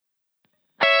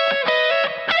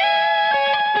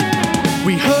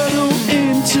We hurtle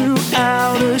into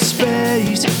outer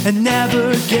space and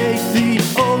navigate the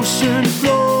ocean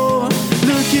floor.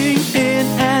 Looking in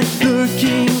and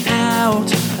looking out,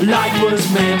 life was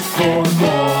meant for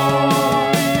more.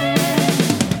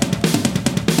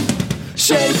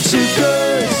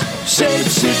 Shapeshifters,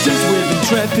 shapeshifters with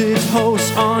intrepid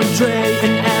hosts Andre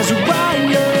and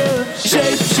Azariah.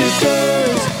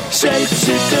 Shapeshifters,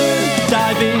 shapeshifters,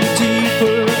 diving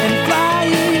deeper and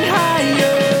flying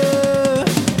higher.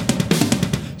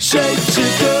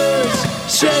 Shapeshifters,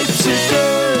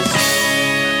 shapeshifters.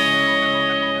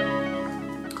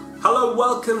 Hello,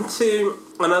 welcome to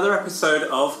another episode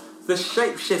of The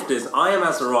Shapeshifters. I am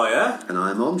Azariah. And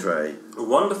I'm Andre.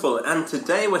 Wonderful. And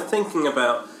today we're thinking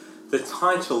about the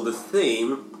title, the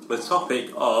theme, the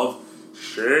topic of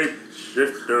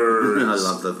Shapeshifters. I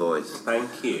love the voice.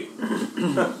 Thank you.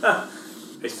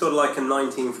 It's sort of like a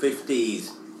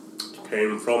 1950s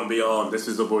came from beyond. This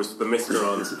is the voice of the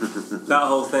Miskerons. That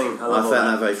whole thing. I found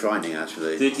that very frightening,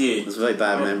 actually. Did you? It was a very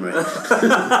bad memory.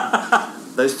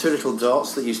 Those two little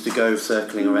dots that used to go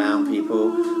circling around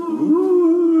people.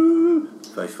 Ooh,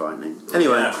 very frightening.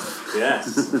 Anyway.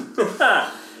 Yes.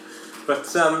 But,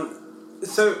 so,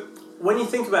 when you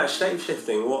think about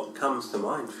shape-shifting, what comes to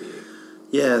mind for you?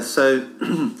 Yeah, so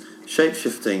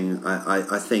shape-shifting,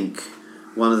 I think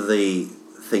one of the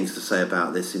things to say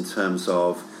about this in terms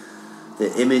of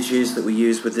the images that we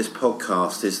use with this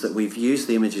podcast is that we've used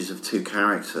the images of two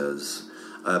characters,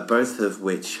 both of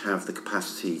which have the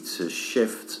capacity to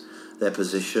shift their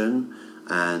position,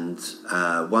 and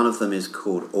one of them is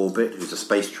called Orbit, who's a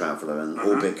space traveller, and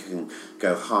Orbit can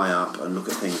go high up and look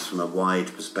at things from a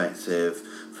wide perspective,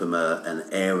 from an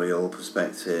aerial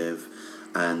perspective,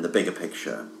 and the bigger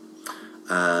picture.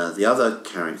 The other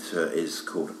character is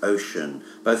called Ocean.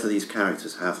 Both of these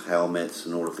characters have helmets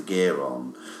and all of the gear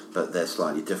on, but they're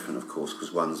slightly different, of course,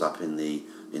 because one's up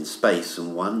in space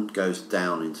and one goes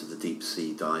down into the deep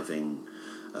sea diving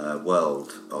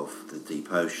world of the deep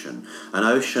ocean. And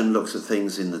Ocean looks at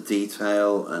things in the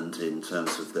detail and in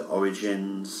terms of the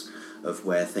origins of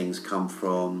where things come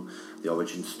from, the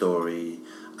origin story,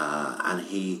 and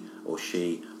he or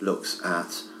she looks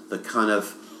at the kind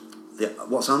of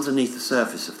what's underneath the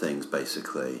surface of things,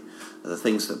 basically, the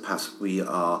things that perhaps we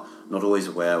are not always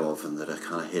aware of and that are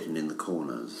kind of hidden in the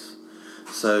corners.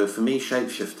 So for me,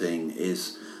 shape-shifting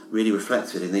is really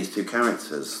reflected in these two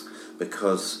characters,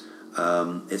 because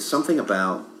it's something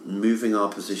about moving our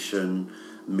position,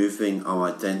 moving our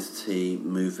identity,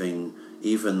 moving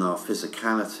even our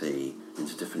physicality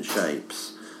into different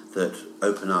shapes that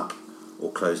open up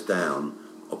or close down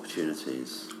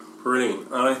opportunities.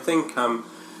 Brilliant. And I think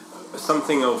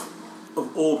something of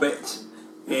Orbit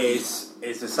is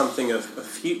something of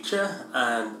future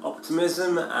and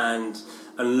optimism and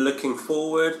looking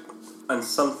forward, and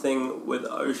something with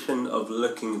Ocean of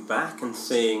looking back and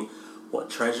seeing what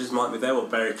treasures might be there, what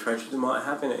buried treasures we might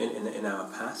have in our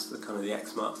past, the kind of the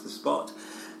X marks the spot.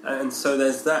 And so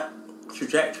there's that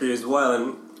trajectory as well,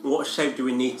 and what shape do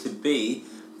we need to be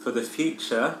for the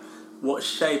future? What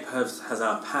shape has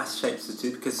our past shapes to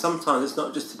do? Because sometimes it's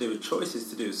not just to do with choices,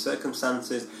 it's to do with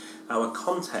circumstances, our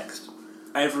context.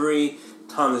 Every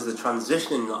time there's a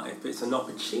transition in life, it's an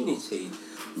opportunity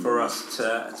for us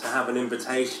to have an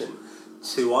invitation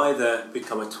to either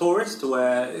become a tourist,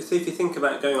 where, so if you think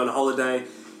about going on a holiday,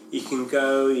 you can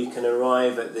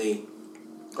arrive at the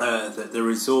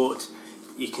resort,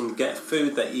 you can get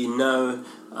food that you know,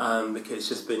 because it's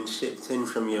just been shipped in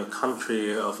from your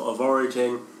country of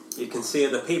origin. You can see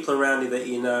the people around you that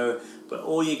you know, but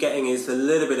all you're getting is a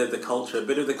little bit of the culture, a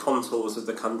bit of the contours of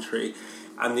the country,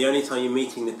 and the only time you're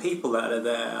meeting the people that are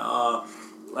there are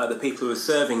the people who are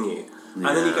serving you. Yeah.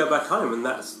 And then you go back home, and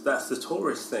that's the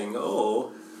tourist thing.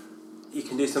 Or you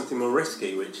can do something more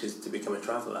risky, which is to become a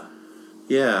traveller.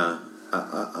 Yeah,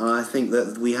 I think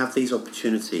that we have these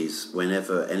opportunities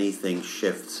whenever anything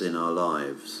shifts in our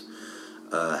lives.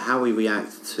 How we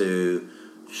react to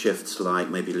shifts like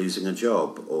maybe losing a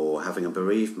job, or having a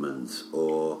bereavement,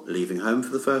 or leaving home for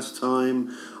the first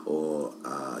time, or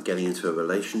getting into a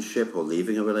relationship or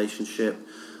leaving a relationship,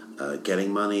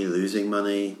 getting money, losing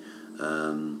money,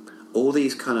 all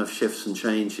these kind of shifts and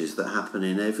changes that happen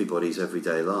in everybody's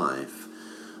everyday life.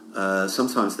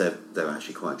 Sometimes they're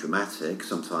actually quite dramatic,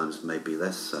 sometimes maybe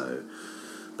less so,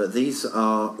 but these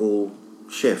are all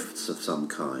shifts of some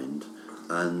kind,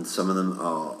 and some of them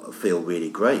feel really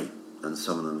great, and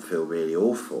some of them feel really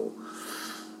awful.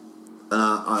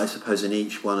 I suppose in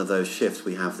each one of those shifts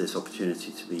we have this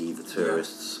opportunity to be either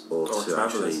tourists or to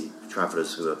actually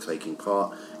travellers who are taking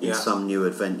part in some new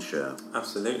adventure.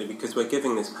 Absolutely, because we're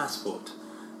giving this passport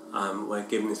we're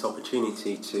given this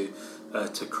opportunity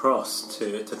to cross,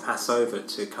 to pass over,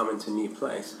 to come into a new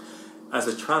place. As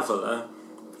a traveller,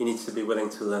 you need to be willing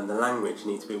to learn the language,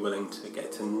 you need to be willing to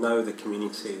get to know the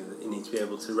community, you need to be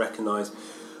able to recognise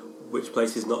which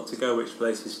places not to go, which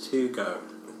places to go,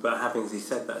 but having, as he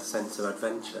said, that sense of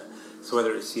adventure. So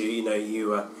whether it's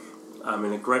you are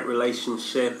in a great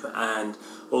relationship and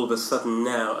all of a sudden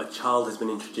now a child has been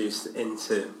introduced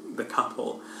into the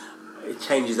couple, it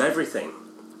changes everything.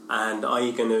 And are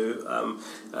you going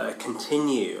to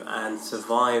continue and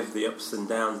survive the ups and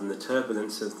downs and the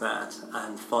turbulence of that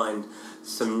and find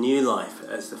some new life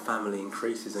as the family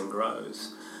increases and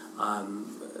grows?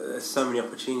 There's so many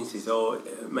opportunities. Or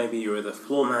maybe you were the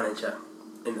floor manager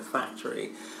in the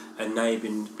factory and now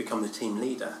you've become the team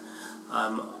leader.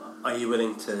 Are you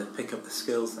willing to pick up the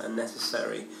skills that are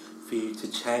necessary for you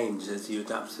to change as you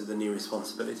adapt to the new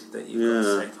responsibility that you've got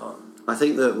to take on? I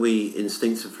think that we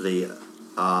instinctively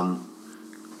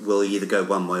will either go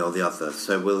one way or the other.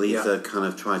 So we'll either kind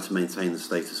of try to maintain the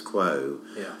status quo,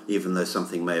 even though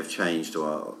something may have changed,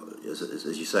 or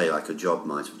as you say, like a job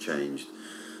might have changed.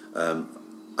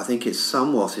 I think it's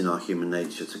somewhat in our human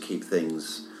nature to keep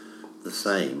things the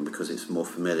same because it's more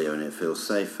familiar and it feels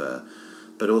safer.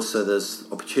 But also there's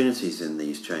opportunities in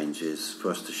these changes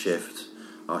for us to shift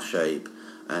our shape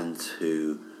and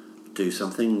to do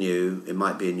something new. It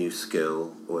might be a new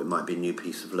skill or it might be a new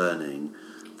piece of learning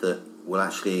that will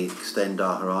actually extend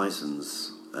our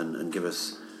horizons and give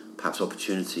us perhaps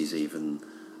opportunities even,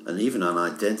 and even an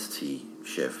identity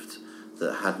shift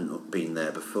that hadn't been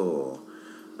there before.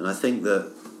 And I think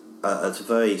that at a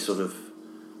very sort of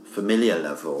familiar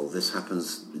level,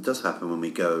 it does happen when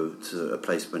we go to a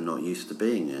place we're not used to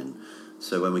being in.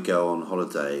 So when we go on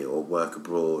holiday or work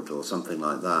abroad or something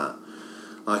like that,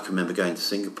 I can remember going to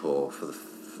Singapore for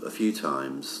a few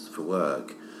times for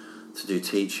work to do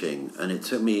teaching, and it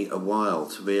took me a while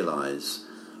to realise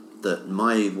that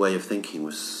my way of thinking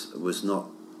was not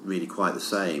really quite the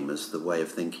same as the way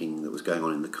of thinking that was going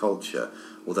on in the culture,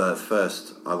 although at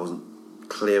first I wasn't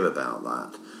clear about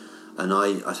that. And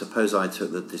I suppose I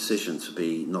took the decision to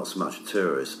be not so much a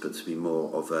tourist, but to be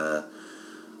more of a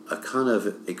kind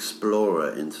of explorer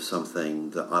into something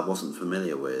that I wasn't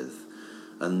familiar with.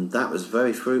 And that was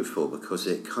very fruitful because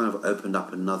it kind of opened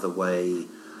up another way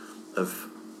of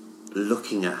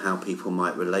looking at how people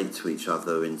might relate to each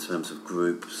other in terms of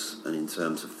groups and in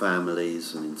terms of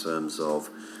families and in terms of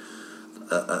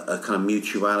a kind of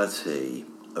mutuality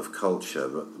of culture,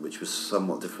 which was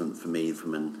somewhat different for me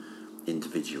from an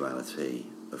individuality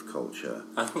of culture.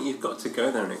 I think you've got to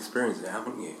go there and experience it,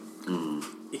 haven't you?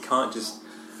 You can't just...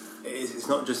 It's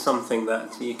not just something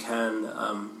that you can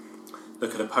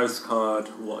look at a postcard,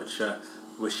 watch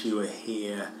Wish You Were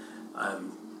Here,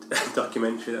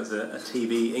 documentary. That was a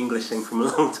TV English thing from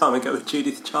a long time ago with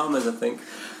Judith Chalmers, I think.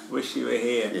 Wish You Were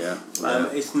Here.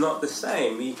 It's not the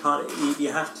same. You can't.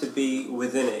 You have to be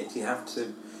within it. You have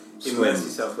to immerse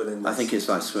yourself within this. I think it's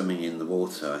like swimming in the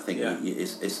water. I think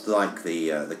it's like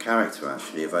the character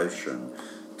actually of Ocean,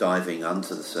 diving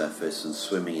under the surface and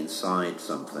swimming inside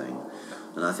something.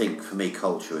 And I think for me,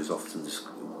 culture is often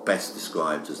best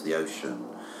described as the ocean,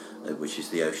 which is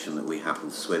the ocean that we happen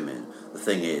to swim in. The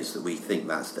thing is that we think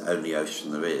that's the only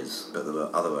ocean there is, but there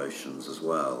are other oceans as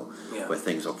well, where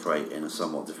things operate in a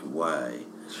somewhat different way.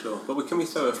 Sure, but we can be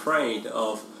so afraid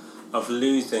of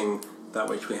losing that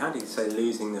which we had. You say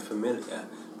losing the familiar,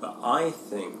 but I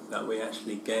think that we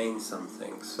actually gain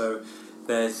something. So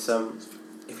there's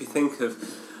if you think of,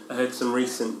 I heard some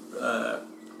recent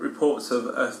reports of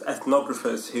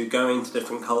ethnographers who go into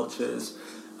different cultures,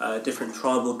 different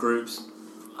tribal groups,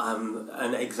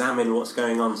 and examine what's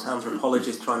going on.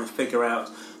 Anthropologists trying to figure out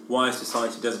why a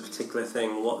society does a particular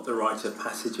thing, what the rite of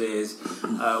passage is,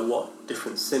 what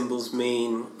different symbols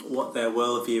mean, what their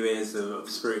worldview is of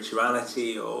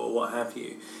spirituality or what have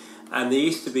you. And there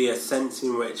used to be a sense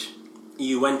in which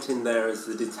you went in there as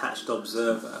the detached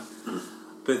observer,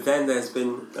 but then there's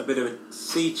been a bit of a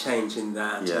sea change in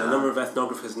that. A number of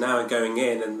ethnographers now are going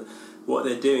in, and what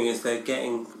they're doing is they're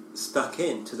getting stuck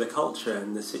into the culture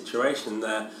and the situation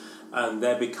there, and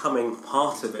they're becoming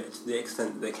part of it to the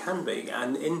extent that they can be,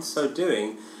 and in so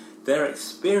doing they're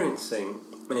experiencing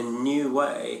in a new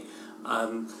way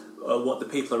what the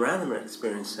people around them are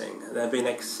experiencing. They're being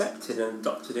accepted and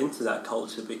adopted into that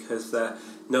culture because they're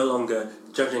no longer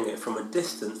judging it from a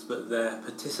distance, but they're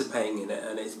participating in it,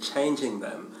 and it's changing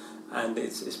them, and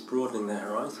it's broadening their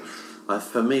horizons.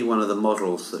 For me, one of the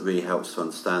models that really helps to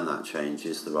understand that change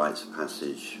is the rites of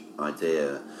passage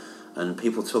idea. And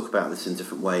people talk about this in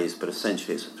different ways, but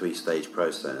essentially it's a three-stage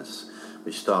process,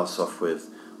 which starts off with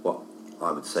what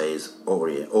I would say is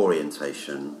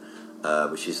orientation,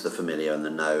 which is the familiar and the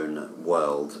known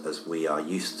world as we are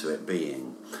used to it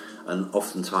being. And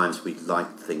oftentimes we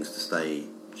like things to stay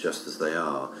just as they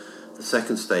are. The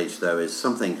second stage, though, is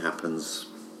something happens,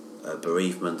 a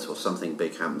bereavement or something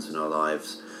big happens in our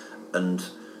lives, and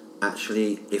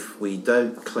actually if we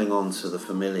don't cling on to the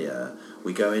familiar,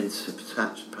 we go into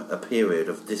a period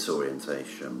of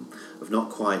disorientation, of not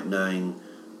quite knowing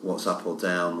what's up or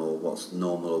down, or what's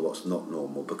normal or what's not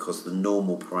normal, because the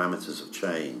normal parameters have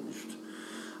changed.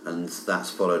 And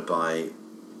that's followed by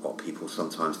what people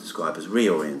sometimes describe as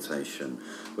reorientation,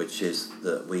 which is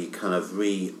that we kind of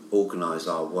reorganise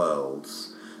our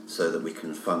worlds so that we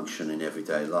can function in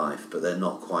everyday life, but they're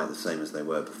not quite the same as they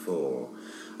were before.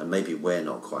 And maybe we're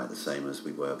not quite the same as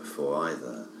we were before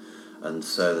either. And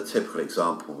so the typical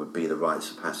example would be the rites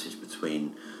of passage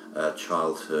between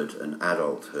childhood and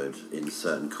adulthood in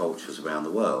certain cultures around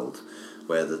the world,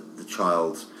 where the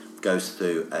child goes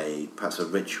through perhaps a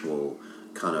ritual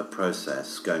kind of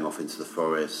process, going off into the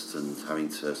forest and having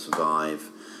to survive,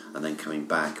 and then coming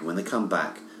back. And when they come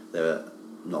back, they're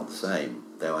not the same.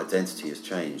 Their identity has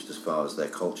changed as far as their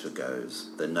culture goes.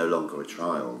 They're no longer a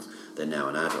child, they're now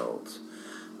an adult.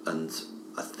 And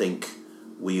I think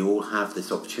we all have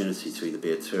this opportunity to either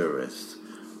be a tourist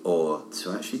or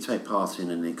to actually take part in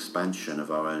an expansion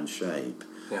of our own shape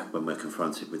when we're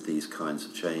confronted with these kinds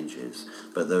of changes.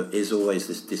 But there is always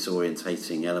this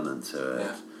disorientating element to it.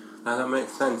 Yeah. And that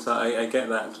makes sense. I get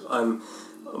that.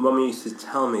 Mum used to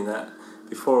tell me that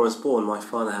before I was born, my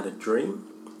father had a dream,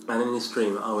 and in this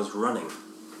dream I was running.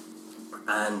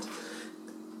 And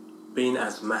being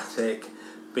asthmatic,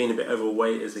 being a bit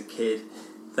overweight as a kid,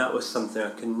 that was something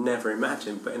I could never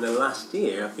imagine. But in the last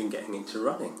year, I've been getting into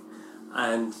running.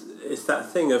 And it's that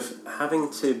thing of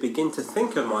having to begin to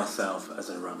think of myself as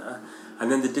a runner,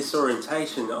 and then the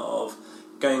disorientation of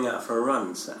going out for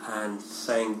runs and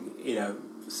saying,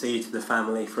 see you to the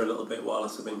family for a little bit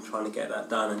whilst I've been trying to get that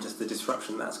done, and just the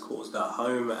disruption that's caused at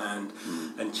home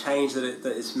and change that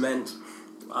it's meant.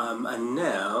 And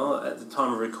now, at the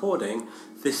time of recording,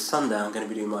 this Sunday I'm going to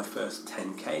be doing my first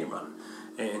 10k run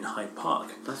in Hyde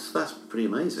Park. That's pretty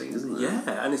amazing, isn't it?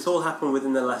 Yeah, and it's all happened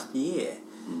within the last year.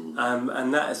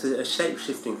 And that is a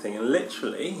shape-shifting thing, and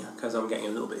literally, because I'm getting a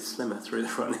little bit slimmer through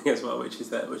the running as well, which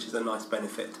is a nice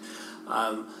benefit.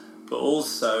 But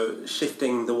also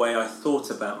shifting the way I thought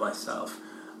about myself,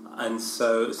 and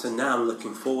so now I'm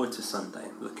looking forward to Sunday,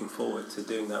 looking forward to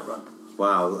doing that run.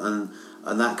 Wow,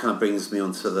 and that kind of brings me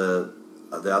on to the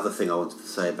other thing I wanted to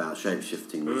say about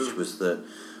shape-shifting, which was that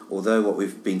although what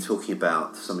we've been talking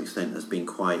about to some extent has been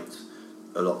quite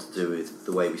a lot to do with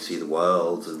the way we see the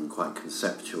world and quite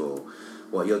conceptual,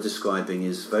 what you're describing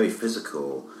is very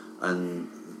physical. And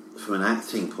from an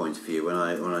acting point of view, when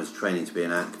I was training to be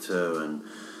an actor and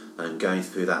going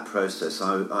through that process,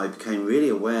 I became really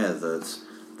aware that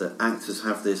actors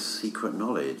have this secret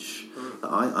knowledge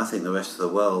that I think the rest of the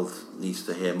world needs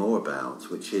to hear more about,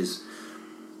 which is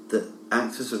that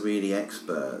actors are really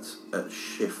expert at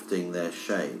shifting their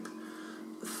shape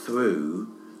through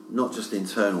not just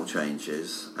internal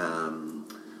changes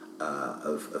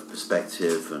of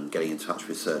perspective and getting in touch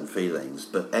with certain feelings,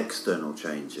 but external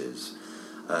changes.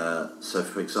 So,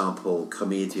 for example,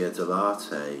 commedia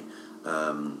dell'arte,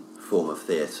 form of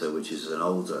theatre, which is an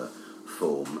older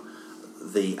form,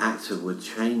 the actor would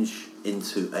change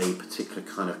into a particular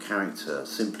kind of character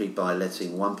simply by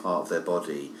letting one part of their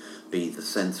body be the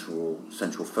central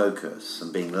focus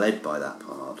and being led by that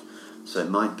part. So it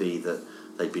might be that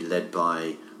they'd be led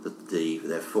by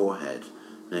their forehead.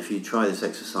 Now, if you try this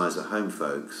exercise at home,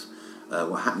 folks,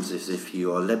 what happens is if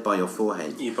you are led by your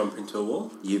forehead, you bump into a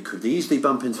wall. You could easily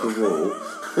bump into a wall,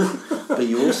 but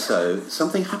you also,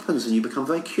 something happens and you become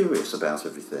very curious about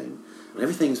everything. And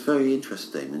everything's very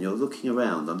interesting, and you're looking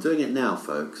around. I'm doing it now,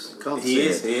 folks. Can't see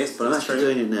it. He is. But I'm actually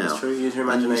doing it now. It's true. Use your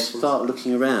imagination. And you start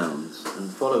looking around and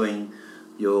following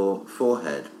your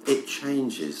forehead. It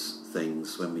changes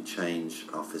things when we change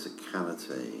our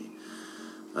physicality.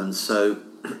 And so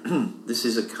this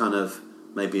is a kind of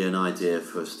maybe an idea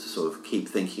for us to sort of keep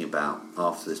thinking about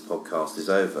after this podcast is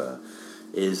over,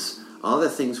 is are there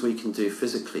things we can do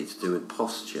physically to do with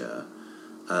posture?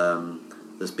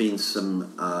 There's been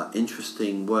some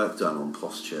interesting work done on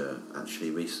posture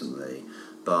actually recently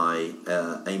by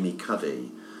Amy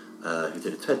Cuddy, who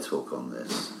did a TED talk on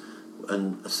this.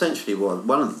 And essentially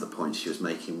one of the points she was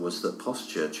making was that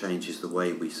posture changes the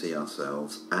way we see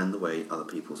ourselves and the way other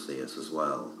people see us as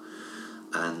well.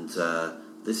 And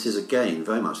this is, again,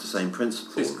 very much the same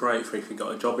principle. It's great for if you've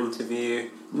got a job interview,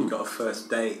 if you've got a first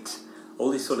date, all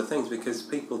these sort of things, because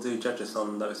people do judge us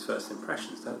on those first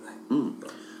impressions, don't they?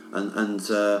 And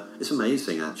it's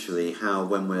amazing, actually, how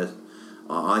when we're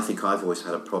I think I've always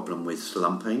had a problem with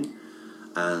slumping,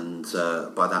 and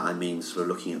by that I mean sort of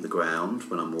looking at the ground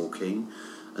when I'm walking.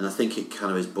 And I think it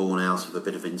kind of is born out of a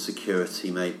bit of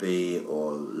insecurity maybe,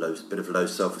 or bit of low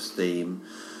self-esteem.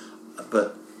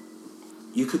 But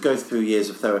you could go through years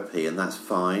of therapy and that's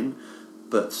fine,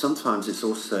 but sometimes it's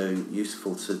also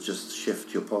useful to just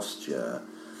shift your posture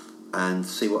and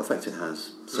see what effect it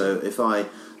has. So if I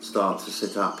start to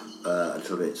sit up a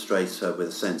little bit straighter with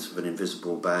a sense of an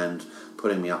invisible band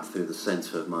pulling me up through the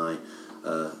centre of my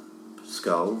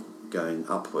skull, going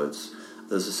upwards,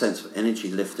 there's a sense of energy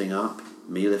lifting up,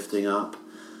 me lifting up.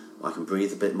 I can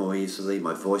breathe a bit more easily.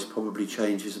 My voice probably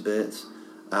changes a bit.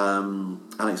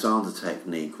 Alexander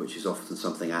technique, which is often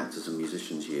something actors and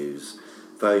musicians use,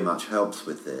 very much helps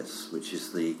with this, which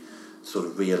is the sort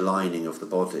of realigning of the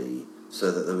body so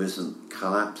that there isn't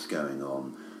collapse going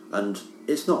on. And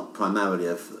it's not primarily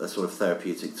a sort of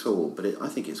therapeutic tool, but I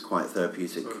think it's quite a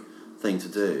therapeutic thing to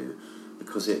do,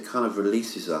 because it kind of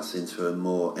releases us into a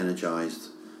more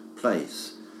energised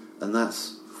place. And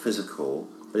that's physical,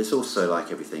 but it's also,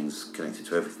 like everything's connected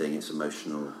to everything, it's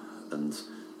emotional and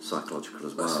psychological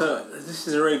as well. So this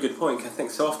is a really good point. I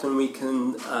think so often we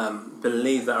can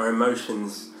believe that our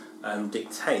emotions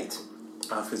dictate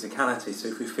our physicality. So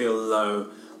if we feel low,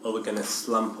 or we're going to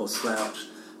slump or slouch,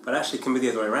 but actually it can be the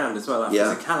other way around as well. Our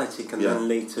physicality can then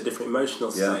lead to a different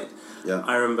emotional state.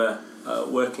 I remember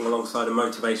working alongside a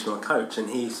motivational coach, and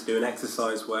he used to do an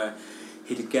exercise where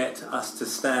he'd get us to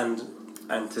stand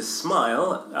and to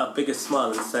smile, our biggest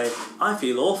smile, and say, I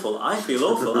feel awful, I feel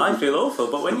awful, I feel awful.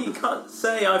 But when you can't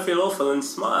say I feel awful and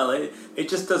smile, it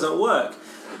just doesn't work.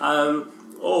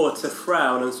 Or to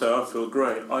frown and say, I feel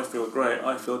great, I feel great,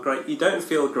 I feel great. You don't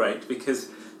feel great because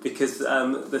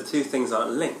the two things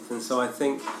aren't linked. And so I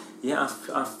think,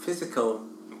 our physical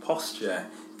posture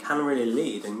can really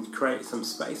lead and create some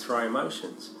space for our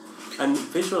emotions. And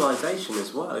visualisation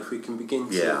as well, if we can begin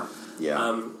to...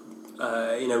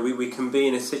 we can be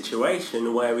in a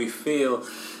situation where we feel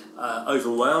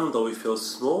overwhelmed or we feel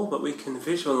small, but we can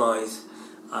visualise.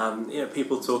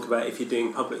 People talk about, if you're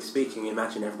doing public speaking,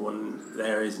 imagine everyone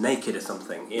there is naked or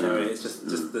something. It's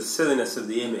just the silliness of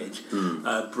the image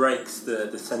breaks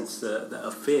the sense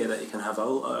of fear that you can have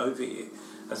over you.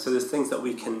 And so there's things that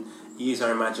we can use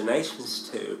our imaginations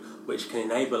to, which can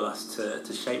enable us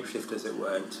to shapeshift, as it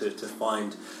were, and to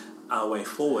find our way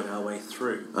forward, our way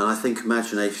through. And I think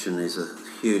imagination is a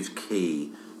huge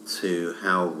key to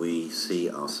how we see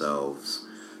ourselves.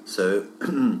 So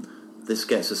this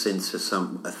gets us into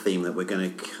a theme that we're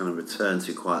going to kind of return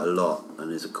to quite a lot,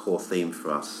 and is a core theme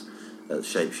for us at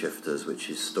Shapeshifters, which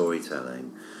is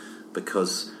storytelling.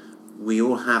 Because we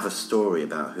all have a story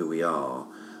about who we are,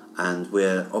 and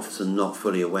we're often not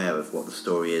fully aware of what the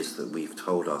story is that we've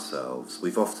told ourselves.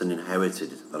 We've often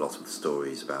inherited a lot of the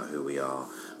stories about who we are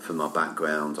from our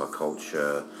background, our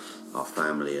culture, our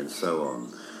family, and so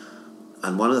on.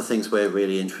 And one of the things we're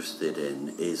really interested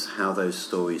in is how those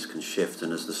stories can shift,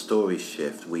 and as the stories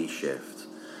shift, we shift.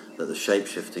 That the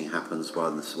shape-shifting happens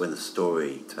when the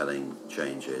storytelling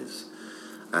changes.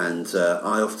 And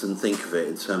I often think of it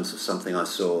in terms of something I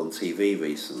saw on TV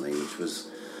recently, which was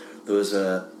there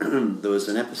was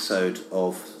an episode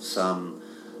of some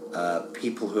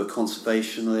people who are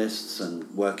conservationists and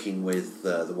working with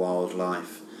the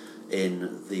wildlife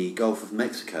in the Gulf of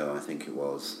Mexico, I think it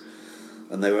was.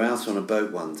 And they were out on a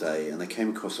boat one day and they came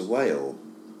across a whale.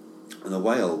 And the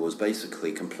whale was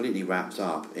basically completely wrapped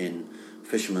up in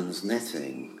fishermen's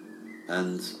netting.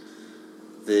 And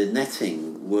the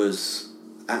netting was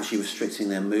actually restricting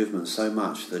their movement so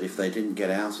much that if they didn't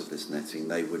get out of this netting,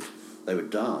 they would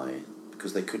die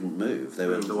because they couldn't move. They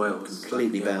were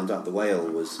completely bound up. The whale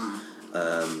was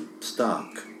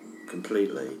stuck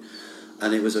completely.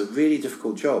 And it was a really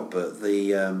difficult job, but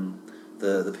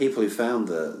the people who found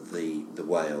the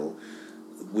whale,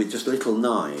 with just little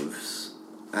knives,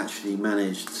 actually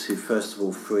managed to first of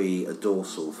all free a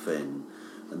dorsal fin,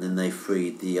 and then they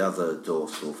freed the other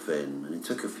dorsal fin, and it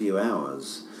took a few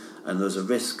hours, and there was a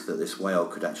risk that this whale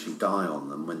could actually die on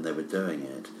them when they were doing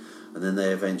it. And then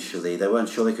they weren't sure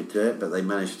they could do it, but they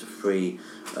managed to free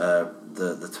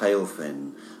the tail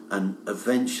fin, and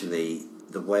eventually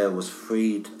the whale was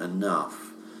freed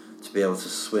enough to be able to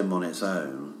swim on its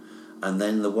own. And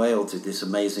then the whale did this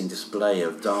amazing display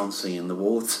of dancing in the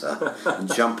water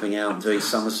and jumping out and doing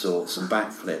somersaults and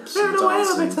backflips and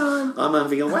dancing. I'm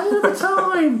having a whale of a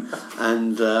time.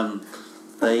 And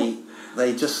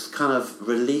they just kind of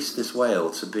released this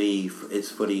whale to be its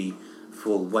fully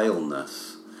full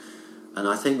whaleness. And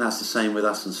I think that's the same with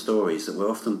us and stories, that we're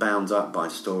often bound up by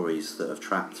stories that have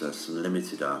trapped us and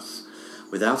limited us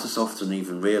without us often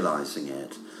even realising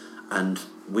it. And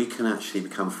we can actually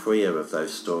become freer of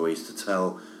those stories to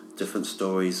tell different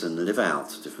stories and live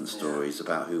out different stories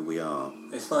about who we are.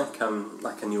 It's like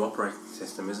a new operating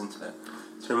system, isn't it?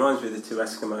 It reminds me of the two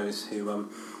Eskimos who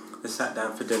they sat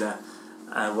down for dinner,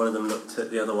 and one of them looked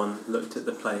at the other one, looked at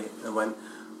the plate, and went,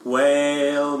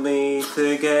 "We'll meet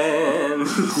again."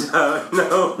 Don't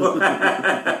know where.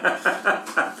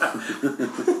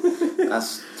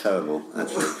 That's terrible,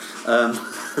 actually.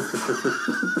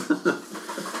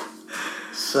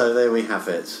 So there we have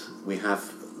it. We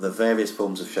have the various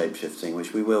forms of shapeshifting,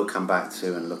 which we will come back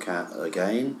to and look at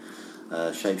again.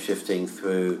 Shapeshifting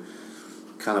through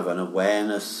kind of an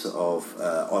awareness of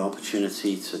an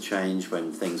opportunity to change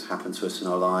when things happen to us in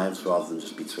our lives, rather than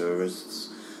just be tourists.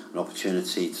 An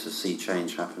opportunity to see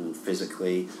change happen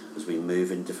physically as we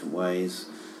move in different ways.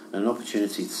 And an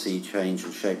opportunity to see change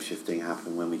and shapeshifting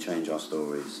happen when we change our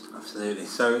stories. Absolutely.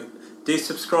 So do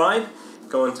subscribe.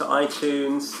 Go onto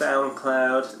iTunes,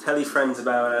 SoundCloud, tell your friends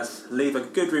about us, leave a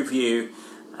good review,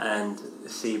 and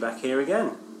see you back here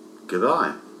again.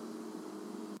 Goodbye.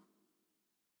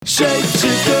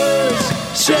 Shapeshifters,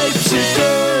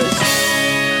 shapeshifters.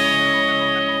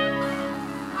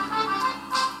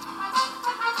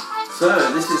 So,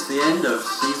 this is the end of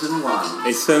season 1.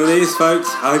 It certainly is, folks.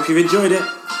 I hope you've enjoyed it.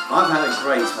 I've had a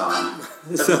great time.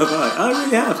 So have I. I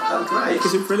really have. Oh, great.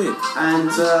 It's been brilliant.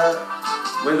 And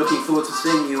we're looking forward to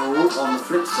seeing you all on the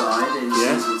flip side in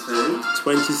season 2.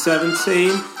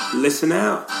 2017. Listen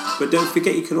out. But don't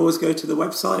forget, you can always go to the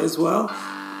website as well,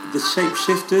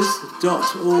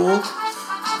 theshapeshifters.org.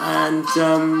 And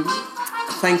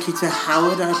thank you to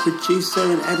Howard, our producer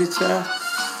and editor.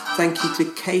 Thank you to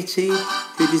Katie,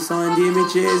 who designed the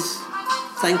images.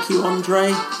 Thank you,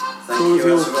 Andre, for all of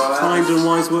your kind and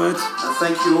wise words. And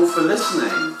thank you all for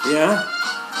listening. Yeah.